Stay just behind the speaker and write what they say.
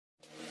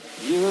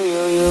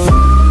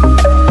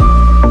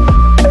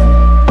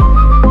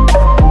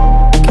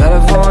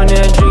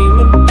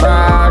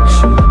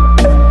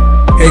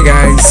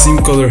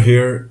SimCoder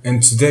here,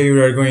 and today we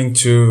are going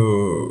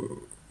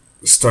to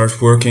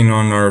start working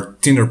on our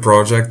TINDER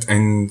project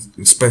and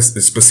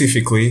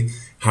specifically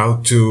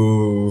how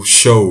to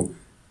show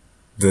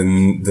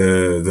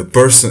the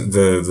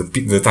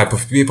type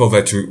of people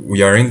that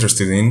we are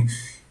interested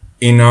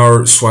in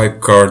our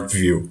swipe card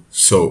view.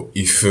 So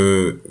if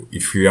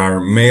we are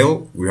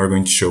male, we are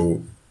going to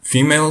show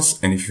females,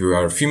 and if you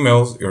are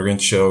females, you are going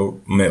to show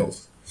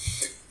males.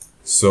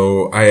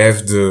 So I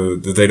have the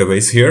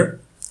database here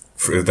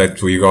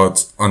that we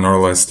got on our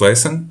last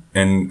lesson,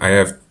 and I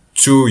have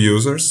two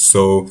users.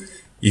 So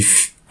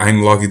if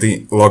I'm logged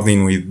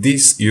in with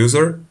this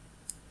user,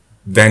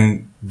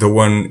 then the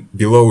one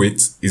below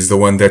it is the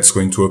one that's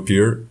going to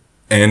appear,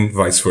 and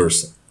vice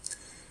versa.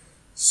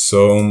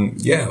 So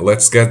yeah,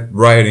 let's get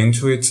right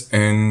into it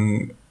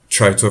and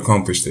try to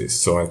accomplish this.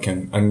 So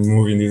I'm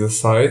moving this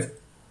aside,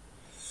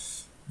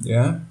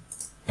 yeah,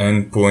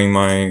 and pulling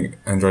my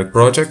Android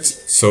project.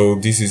 So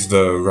this is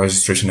the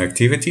registration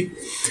activity.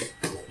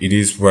 It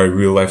is where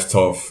we left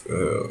off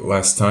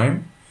last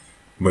time,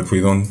 but we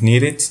don't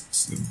need it.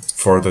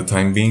 For the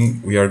time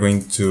being, we are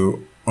going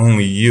to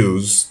only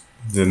use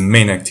the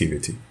main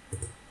activity.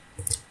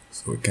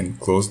 So we can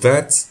close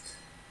that.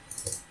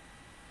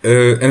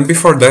 And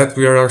before that,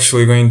 we are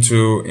actually going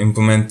to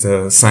implement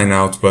a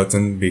SignOut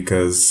button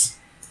because,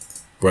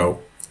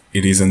 well,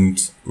 it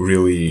isn't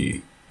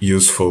really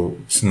useful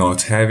to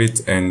not have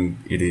it, and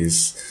it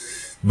is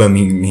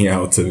bumming me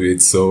out of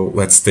it. So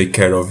let's take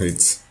care of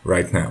it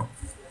right now.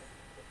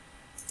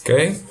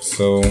 Okay,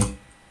 so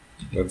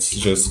let's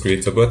just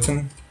create a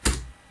button.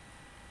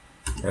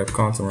 Wrap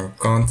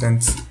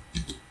content.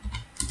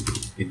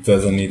 It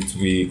doesn't need to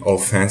be all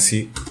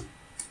fancy.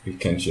 We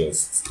can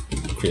just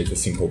create a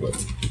simple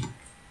button.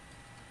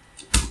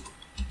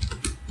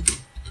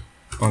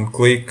 On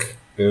click,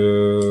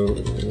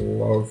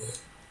 log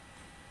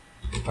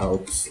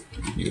out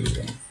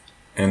user.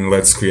 And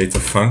let's create a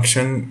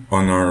function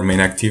on our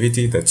main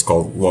activity that's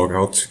called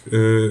logout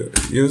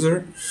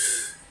user.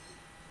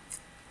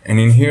 And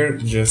in here,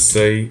 just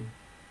say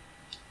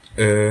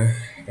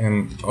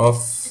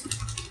mauth.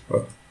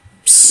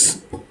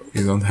 Oops,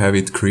 we don't have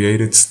it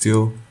created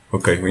still.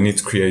 Okay, we need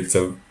to create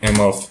a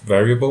mauth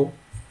variable,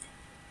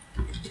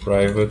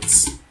 private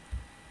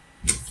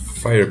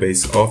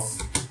firebase auth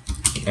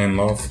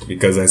mauth,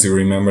 because as you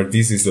remember,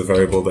 this is the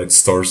variable that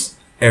stores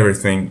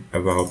everything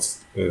about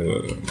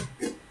the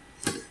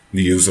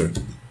user,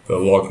 the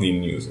logged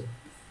in user.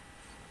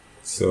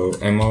 So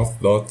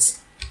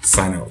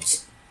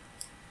mauth.signout.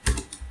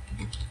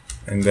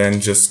 And then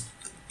just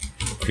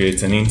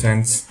create an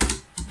intent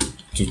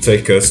to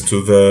take us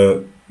to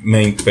the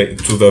main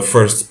page, to the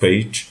first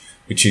page,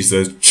 which is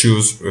the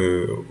choose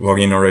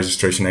login or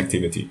registration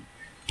activity.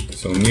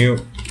 So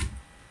new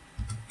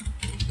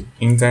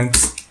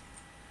intent,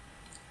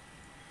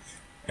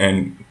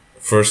 and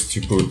first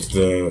you put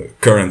the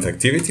current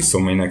activity, so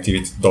main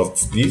activity dot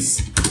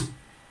this,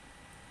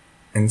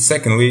 and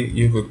secondly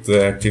you put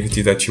the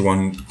activity that you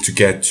want to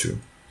get to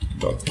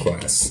dot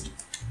class.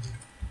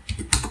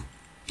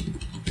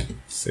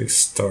 Say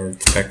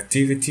start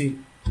activity,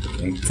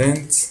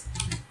 intent,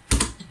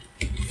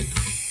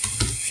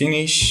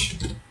 finish,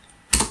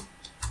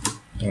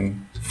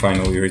 and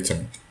finally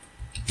return.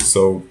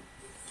 So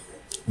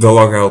the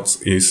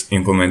logout is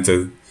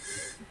implemented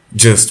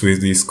just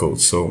with this code,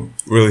 so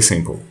really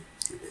simple.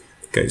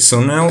 Okay,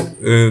 so now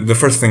the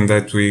first thing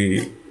that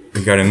we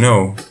gotta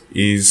know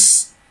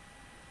is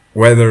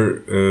whether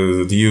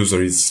the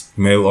user is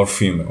male or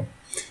female,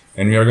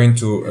 and we are going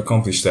to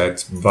accomplish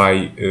that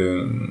by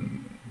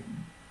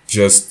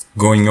just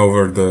going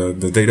over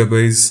the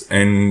database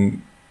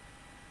and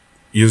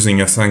using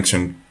a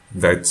function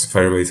that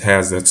Firebase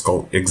has that's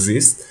called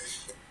exist.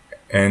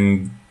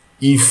 And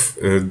if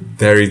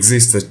there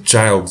exists a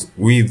child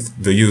with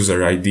the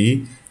user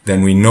ID,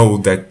 then we know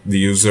that the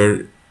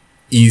user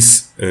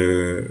is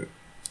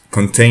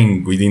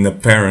contained within a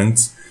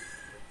parent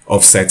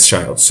of said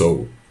child,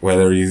 so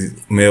whether he's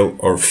male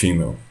or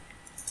female.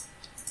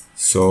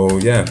 So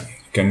yeah,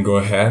 you can go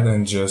ahead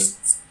and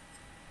just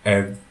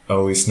add a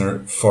listener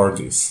for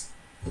this.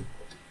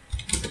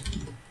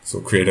 So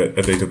create a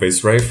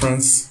database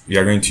reference. We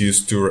are going to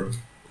use two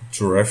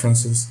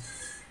references.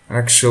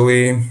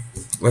 Actually,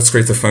 let's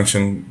create a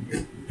function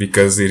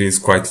because it is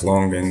quite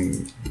long,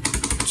 and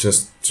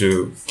just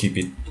to keep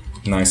it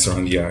nicer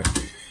on the eye.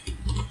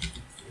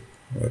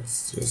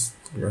 Let's just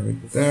grab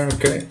it there,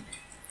 okay.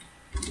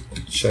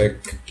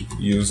 Check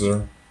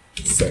user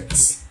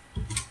sex.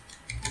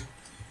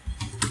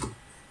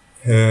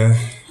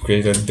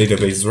 Create a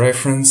database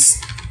reference.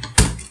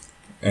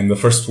 And the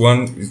first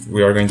one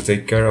we are going to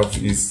take care of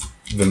is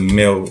the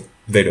male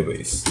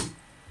database.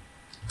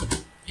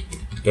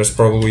 There's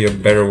probably a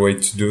better way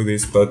to do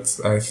this, but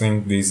I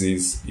think this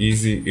is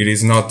easy. It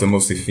is not the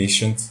most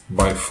efficient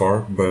by far,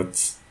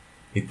 but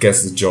it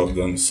gets the job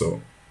done,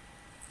 so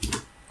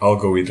I'll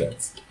go with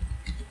that.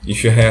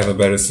 If you have a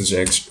better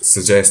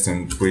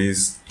suggestion,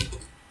 please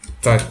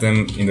type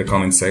them in the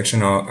comment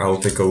section. I'll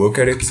take a look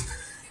at it,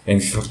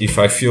 and if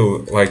I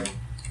feel like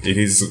it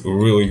is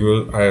really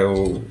good.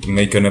 I'll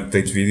make an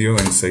update video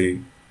and say,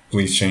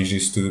 please change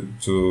this to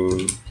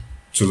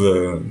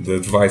the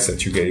advice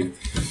that you gave,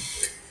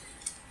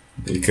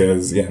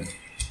 because yeah,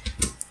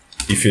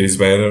 if it is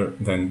better,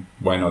 then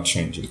why not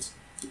change it?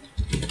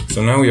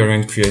 So now we are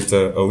going to create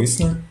a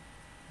listener,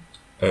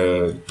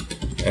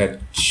 add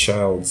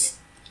child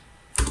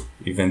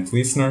event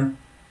listener,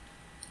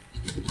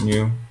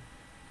 new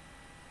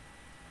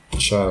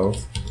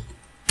child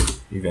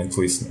event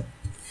listener.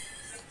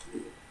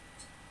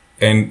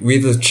 And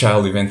with the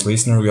child event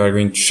listener, we are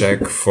going to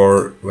check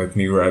for, let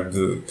me grab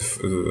the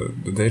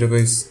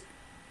database.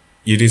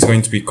 It is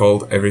going to be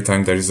called every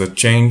time there is a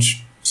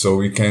change. So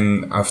we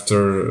can,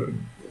 after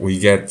we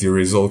get the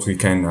result, we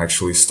can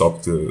actually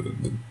stop the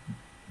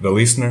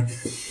listener.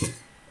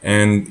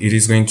 And it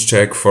is going to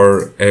check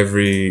for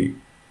every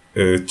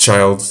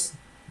child,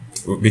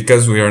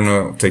 because we are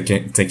now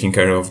taking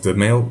care of the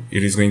male.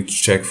 It is going to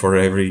check for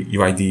every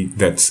UID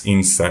that's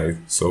inside.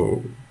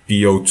 So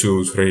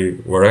PO2, 3,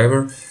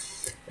 wherever,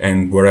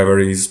 and wherever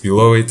is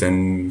below it,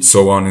 and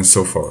so on and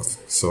so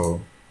forth.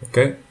 So,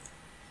 okay,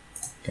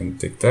 can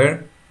take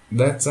that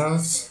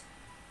out.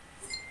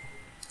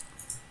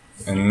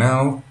 And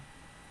now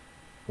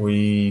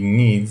we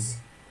need,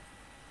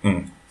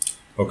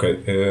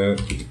 okay,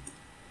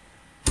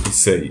 we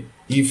say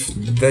if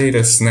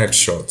data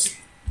snapshot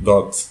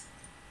dot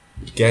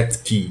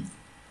get key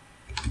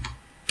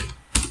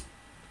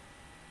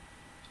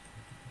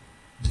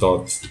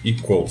dot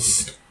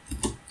equals,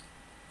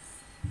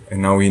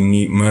 and now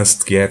we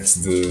must get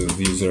the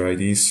user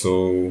ID.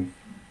 So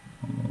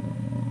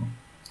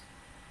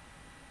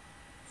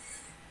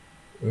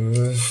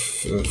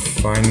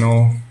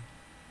final,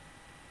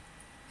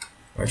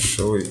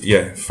 actually,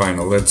 yeah,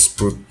 final. Let's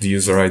put the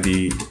user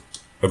ID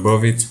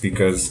above it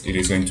because it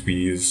is going to be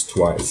used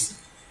twice.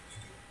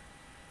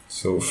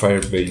 So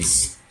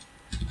Firebase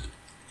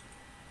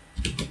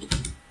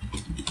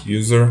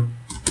user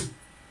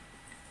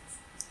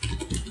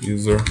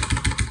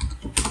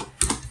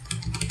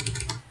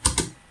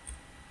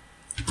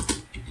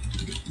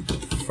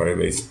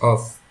Firebase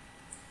auth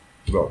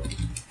dot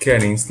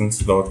get instance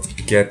dot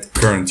get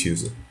current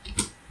user.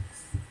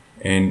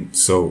 And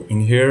so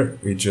in here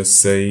we just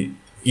say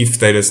if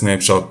data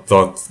snapshot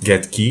dot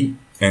get key,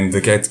 and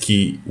the get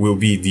key will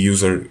be the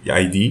user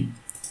ID.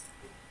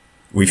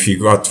 If you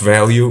got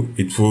value,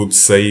 it would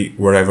say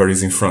wherever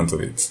is in front of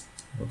it.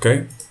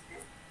 Okay.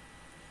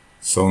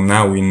 So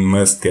now we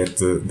must get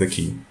the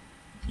key.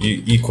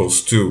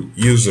 Equals to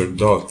user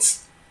dot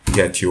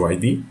get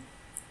UID.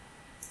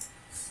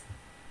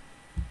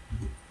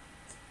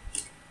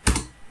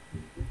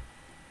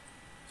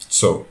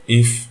 So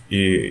if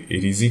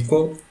it is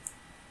equal,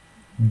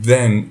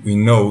 then we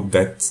know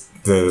that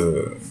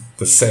the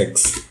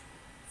sex,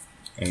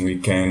 and we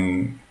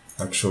can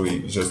actually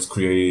just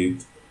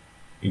create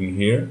in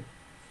here.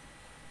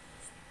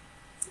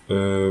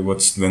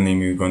 What's the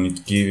name you're going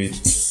to give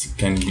it?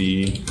 Can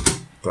be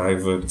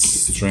private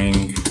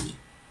string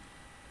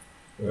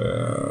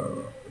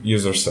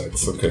user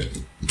sex. Okay.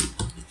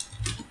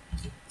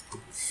 I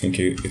think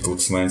it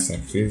looks nice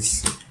like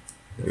this.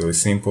 Really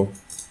simple.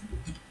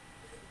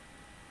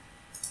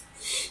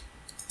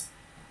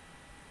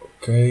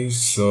 Okay,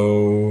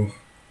 so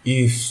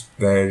if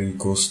that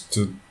equals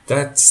to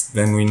that,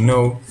 then we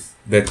know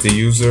that the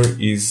user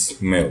is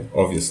male,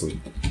 obviously.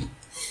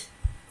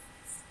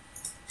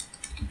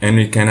 And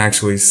we can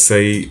actually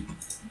say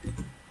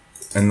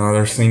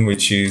another thing,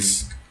 which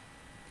is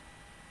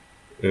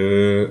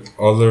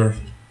other,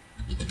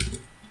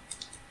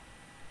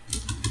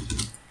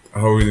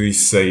 how will we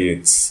say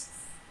it?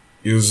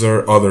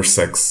 User other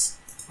sex,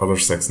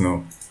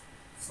 no.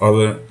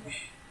 Other,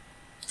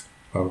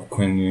 how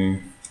can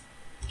you,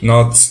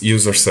 not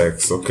user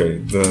sex, okay,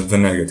 the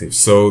negative.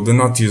 So the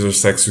not user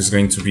sex is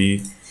going to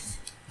be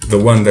the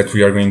one that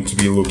we are going to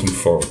be looking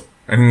for.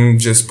 I'm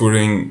just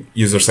putting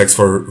user sex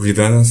for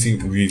redundancy.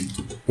 We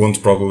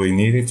won't probably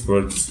need it,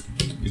 but it's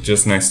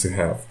just nice to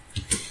have.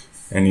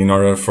 And in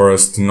order for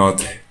us to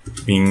not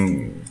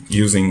be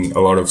using a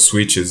lot of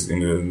switches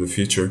in the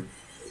future,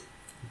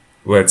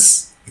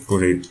 let's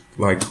put it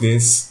like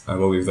this. I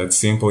believe that's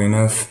simple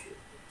enough.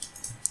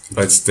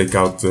 Let's take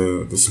out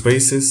the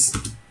spaces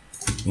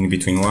in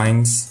between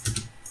lines,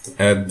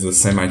 add the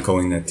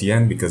semicolon at the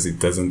end because it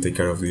doesn't take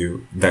care of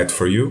that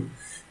for you.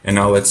 And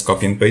now let's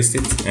copy and paste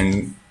it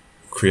and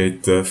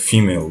create the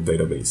female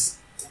database.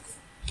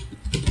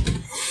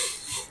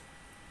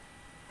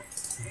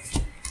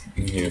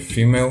 Here,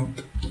 female.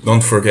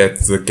 Don't forget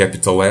the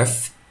capital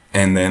F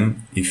and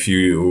M if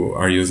you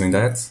are using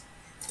that.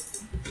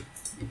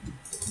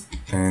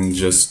 And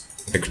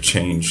just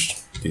exchange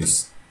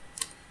this.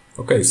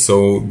 Okay,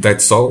 so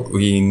that's all.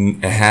 We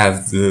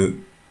have the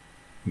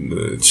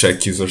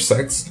check user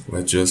sex.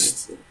 Let's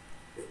just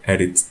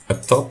add it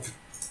up top.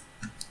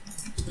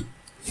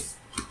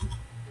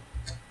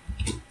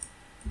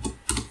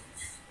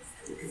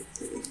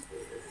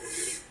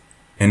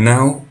 And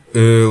now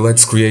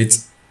let's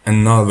create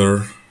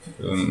another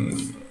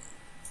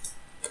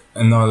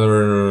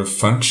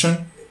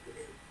function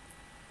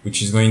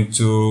which is going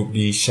to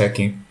be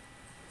checking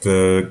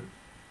the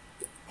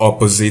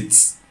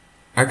opposite,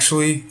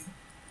 actually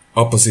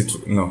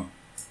opposite, no,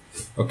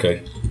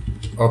 okay,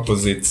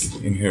 opposite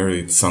in here,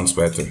 it sounds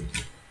better.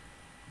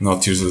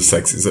 Not use the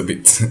sex is a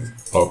bit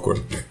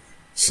awkward.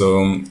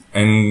 So,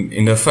 and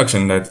in the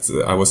function that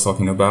I was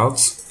talking about,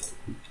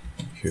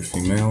 here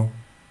female,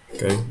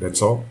 okay,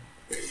 that's all.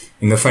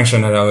 In the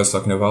function that I was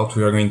talking about,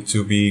 we are going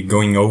to be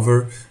going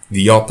over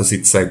the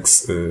opposite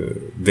sex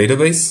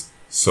database.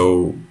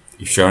 So,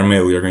 if you are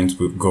male, you're going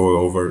to go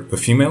over the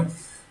female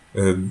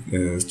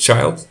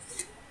child,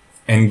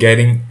 and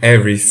getting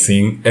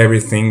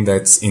everything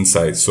that's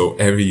inside, so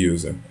every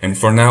user. And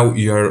for now,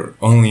 you are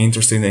only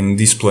interested in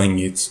displaying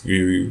it.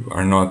 You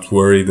are not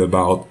worried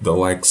about the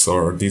likes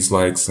or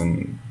dislikes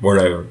and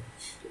whatever.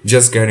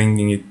 Just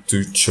getting it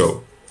to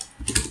show.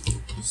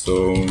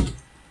 So,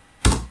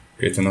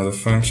 create another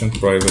function,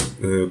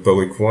 private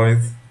public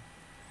void,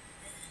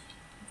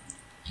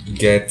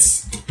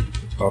 get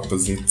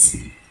opposite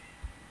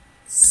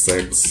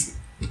sex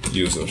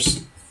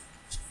users.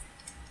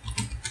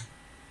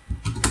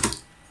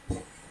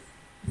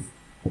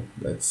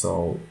 That's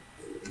all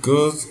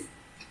good.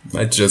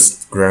 I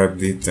just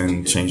grabbed it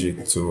and changed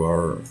it to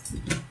our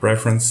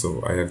preference.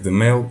 So I have the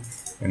male,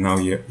 and now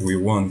we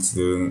want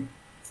the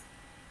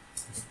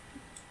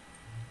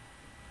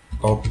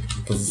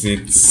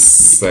opposite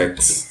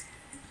sex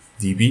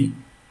DB.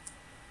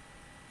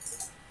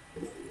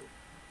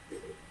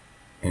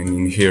 And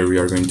in here we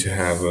are going to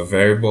have a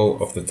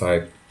variable of the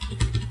type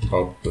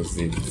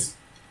opposite.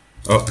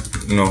 Oh,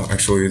 no,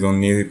 actually we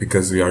don't need it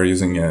because we are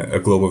using a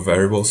global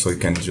variable, so you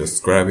can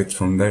just grab it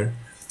from there.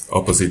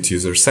 Opposite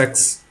user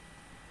sex.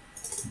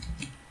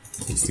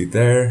 Paste it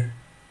there.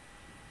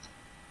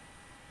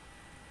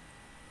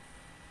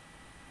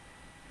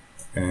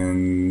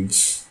 And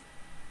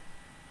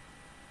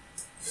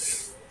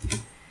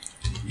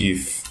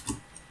if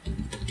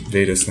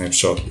data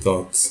snapshot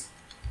dot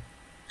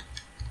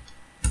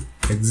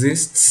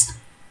exists,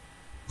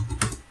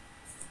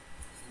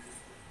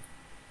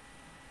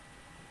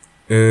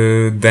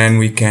 then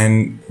we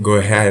can go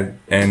ahead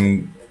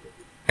and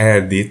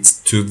add it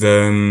to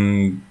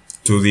the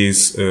to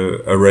this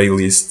array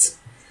list,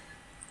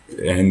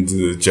 and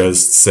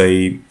just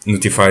say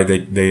notify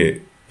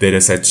the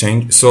dataset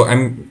change. So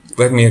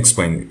let me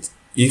explain it.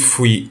 If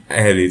we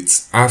add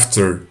it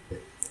after,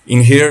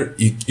 in here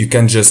you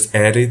can just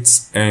add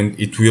it and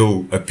it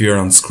will appear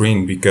on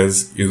screen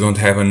because you don't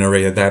have an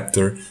array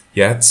adapter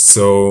yet,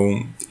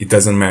 so it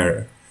doesn't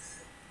matter.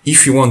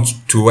 If you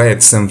want to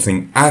add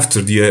something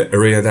after the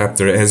array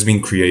adapter has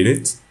been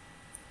created,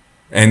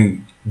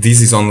 and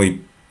this is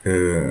only,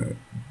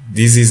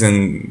 this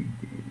isn't,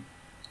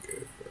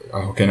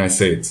 how can I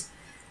say it?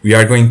 We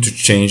are going to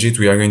change it.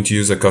 We are going to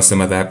use a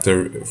custom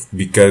adapter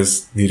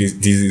because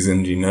this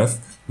isn't enough.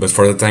 But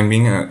for the time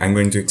being, I'm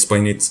going to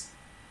explain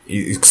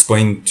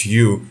to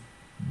you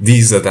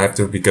this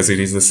adapter because it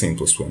is the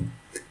simplest one.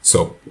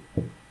 So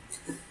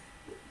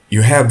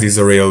you have this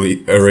array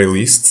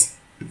list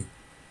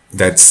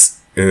that's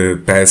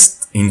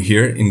passed in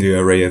here in the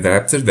array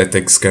adapter that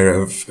takes care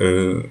of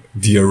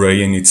the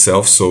array in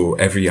itself. So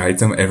every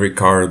item, every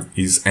card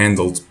is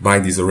handled by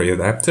this array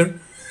adapter.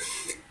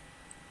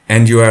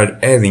 And you are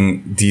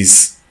adding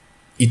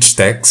each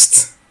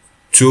text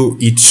to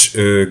each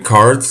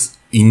card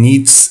in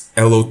its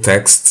hello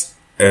text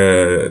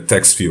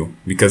text view,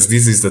 because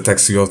this is the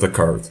text view of the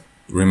card.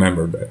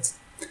 Remember that.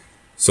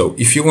 So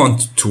if you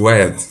want to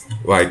add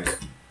like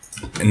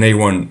an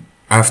A1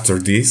 after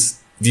this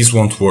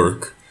won't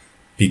work,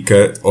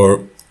 because,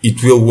 or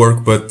it will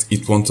work but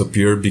it won't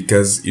appear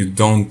because you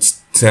don't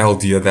tell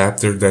the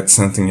adapter that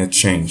something had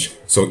changed.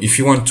 So if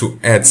you want to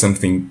add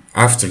something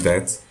after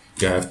that,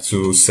 you have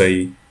to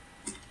say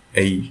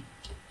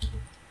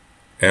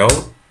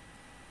al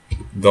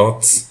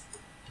dot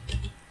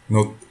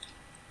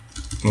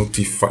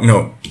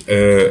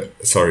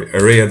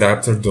array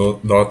adapter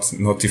dot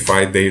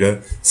notify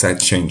data set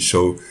change.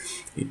 So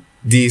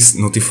this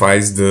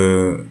notifies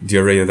the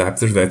array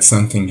adapter that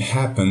something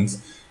happened,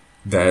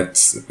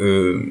 that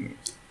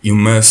you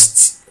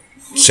must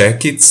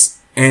check it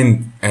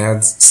and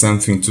add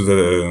something to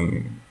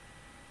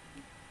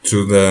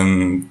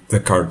the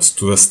cards,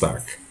 to the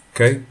stack.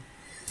 Okay,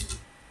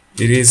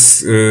 it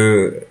is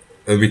a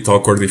bit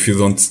awkward if you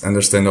don't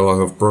understand a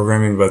lot of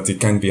programming, but it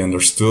can be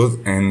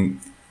understood, and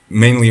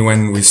mainly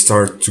when we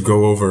start to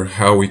go over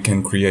how we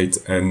can create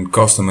a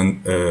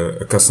custom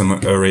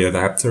array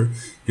adapter,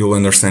 you'll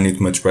understand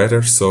it much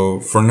better. So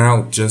for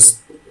now,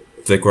 just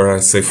take what I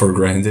say for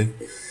granted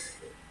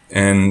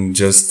and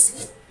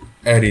just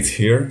add it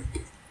here.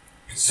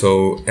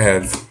 So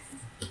add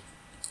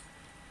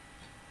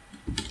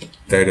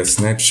data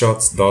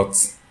snapshots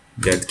dot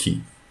get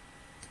key.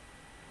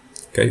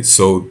 Okay,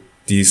 so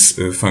this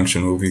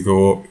function will be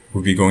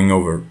going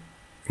over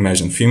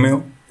imagine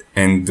female,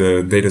 and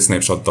the data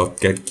snapshot dot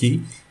get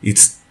key,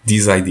 it's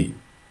this ID.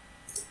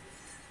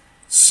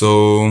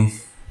 So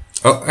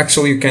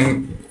actually you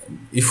can,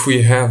 if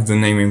we have the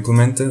name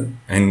implemented,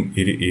 and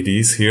it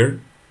is here,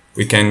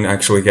 we can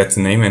actually get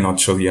the name and not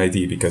show the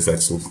ID, because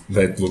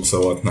that looks a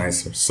lot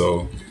nicer.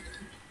 So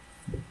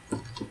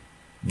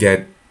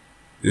get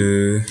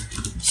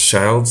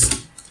child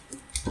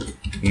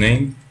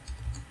name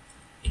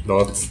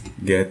dot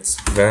get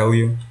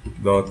value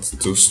dot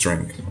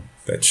toString.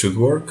 That should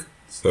work.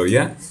 So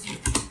yeah,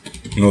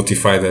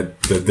 notify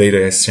that the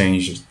data has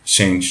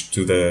changed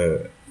to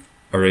the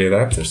array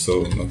adapter.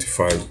 So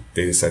notify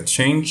dataset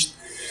changed.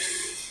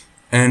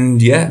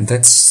 And yeah,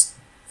 that's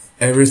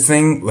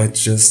everything.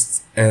 Let's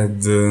just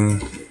add the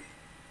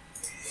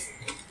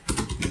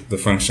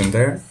function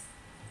there,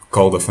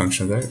 call the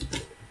function there.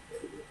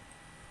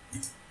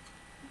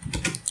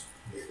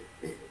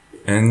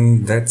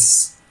 And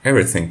that's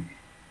everything.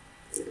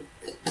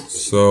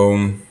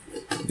 So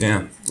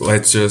yeah,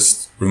 let's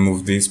just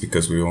remove this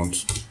because we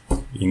won't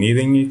be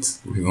needing it.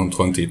 We don't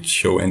want it to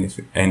show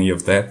any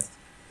of that.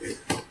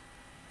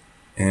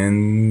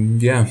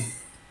 And yeah,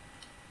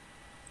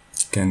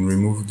 can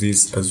remove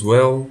this as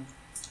well,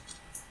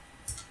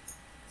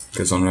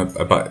 because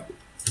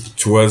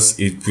to us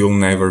it will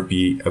never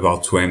be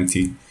about to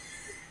empty,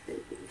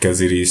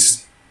 because it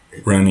is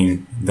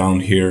running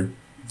down here.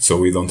 So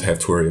we don't have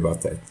to worry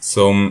about that.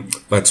 So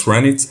let's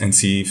run it and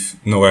see if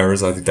no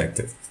errors are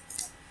detected.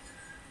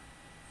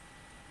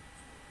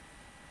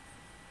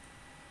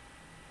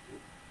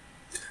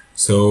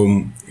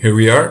 So here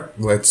we are.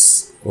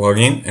 Let's log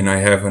in, and I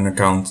have an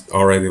account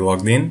already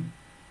logged in,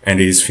 and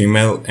it is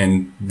female,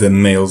 and the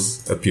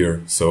males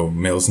appear. So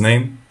male's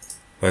name.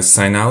 Let's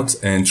sign out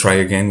and try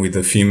again with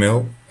the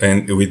female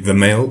and with the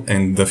male,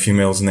 and the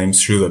female's name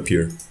should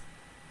appear.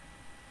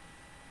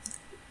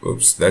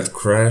 Oops, that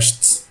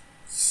crashed.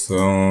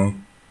 So,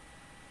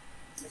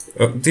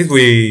 did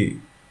we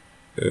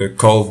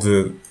call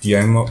the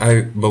mouth?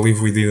 I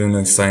believe we didn't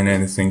assign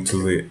anything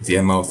to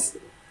the mouth.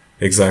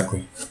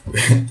 Exactly.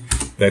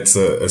 That's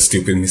a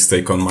stupid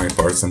mistake on my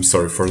part. I'm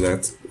sorry for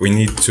that. We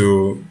need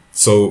to.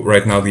 So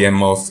right now the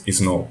mouth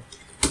is null.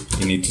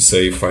 You need to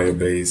say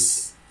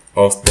Firebase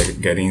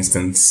auth get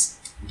instance.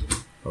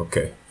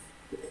 Okay.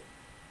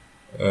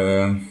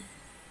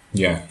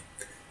 Yeah.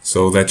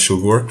 So that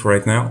should work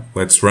right now.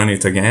 Let's run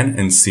it again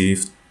and see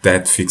if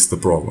that fixed the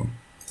problem.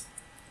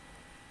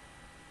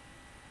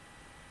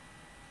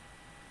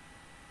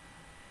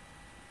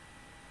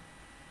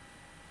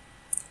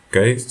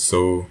 Okay,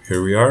 so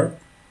here we are.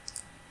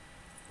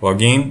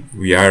 Log in.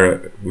 We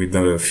are with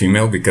the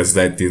female because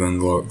that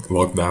didn't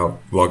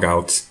log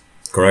out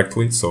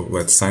correctly. So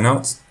let's sign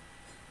out.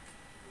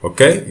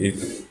 Okay,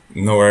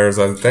 no errors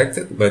are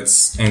detected.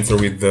 Let's enter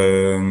with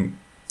the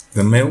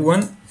male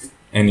one,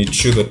 and it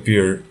should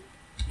appear,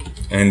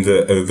 and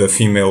the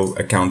female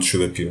account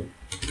should appear.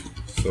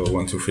 So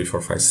 1, 2, 3,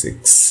 4, 5,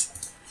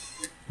 6.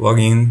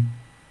 Login.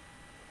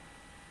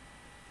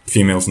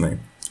 Female's name.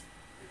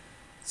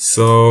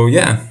 So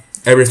yeah,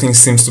 everything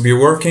seems to be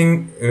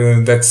working.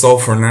 That's all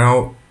for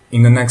now.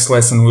 In the next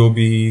lesson, we'll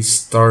be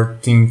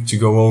starting to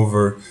go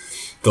over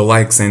the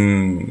likes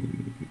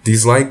and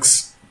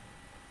dislikes.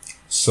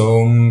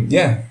 So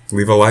yeah,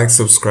 leave a like,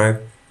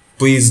 subscribe.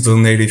 Please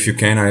donate if you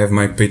can. I have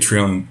my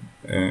Patreon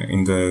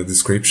in the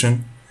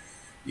description.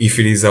 If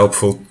it is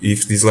helpful,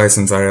 if these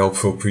lessons are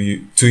helpful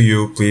to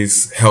you,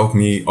 please help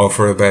me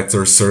offer a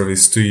better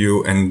service to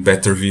you and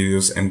better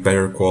videos and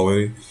better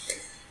quality.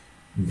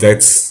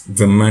 That's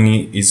the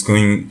money is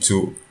going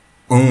to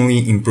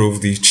only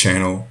improve this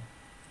channel.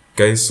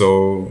 Okay,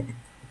 so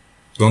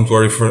don't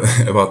worry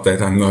about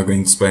that. I'm not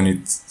going to spend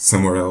it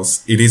somewhere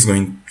else. It is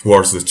going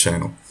towards the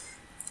channel.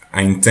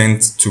 I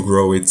intend to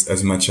grow it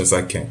as much as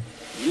I can.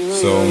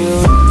 So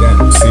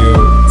yeah,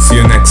 see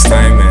you next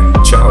time,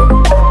 and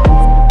ciao.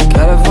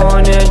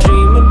 California dream.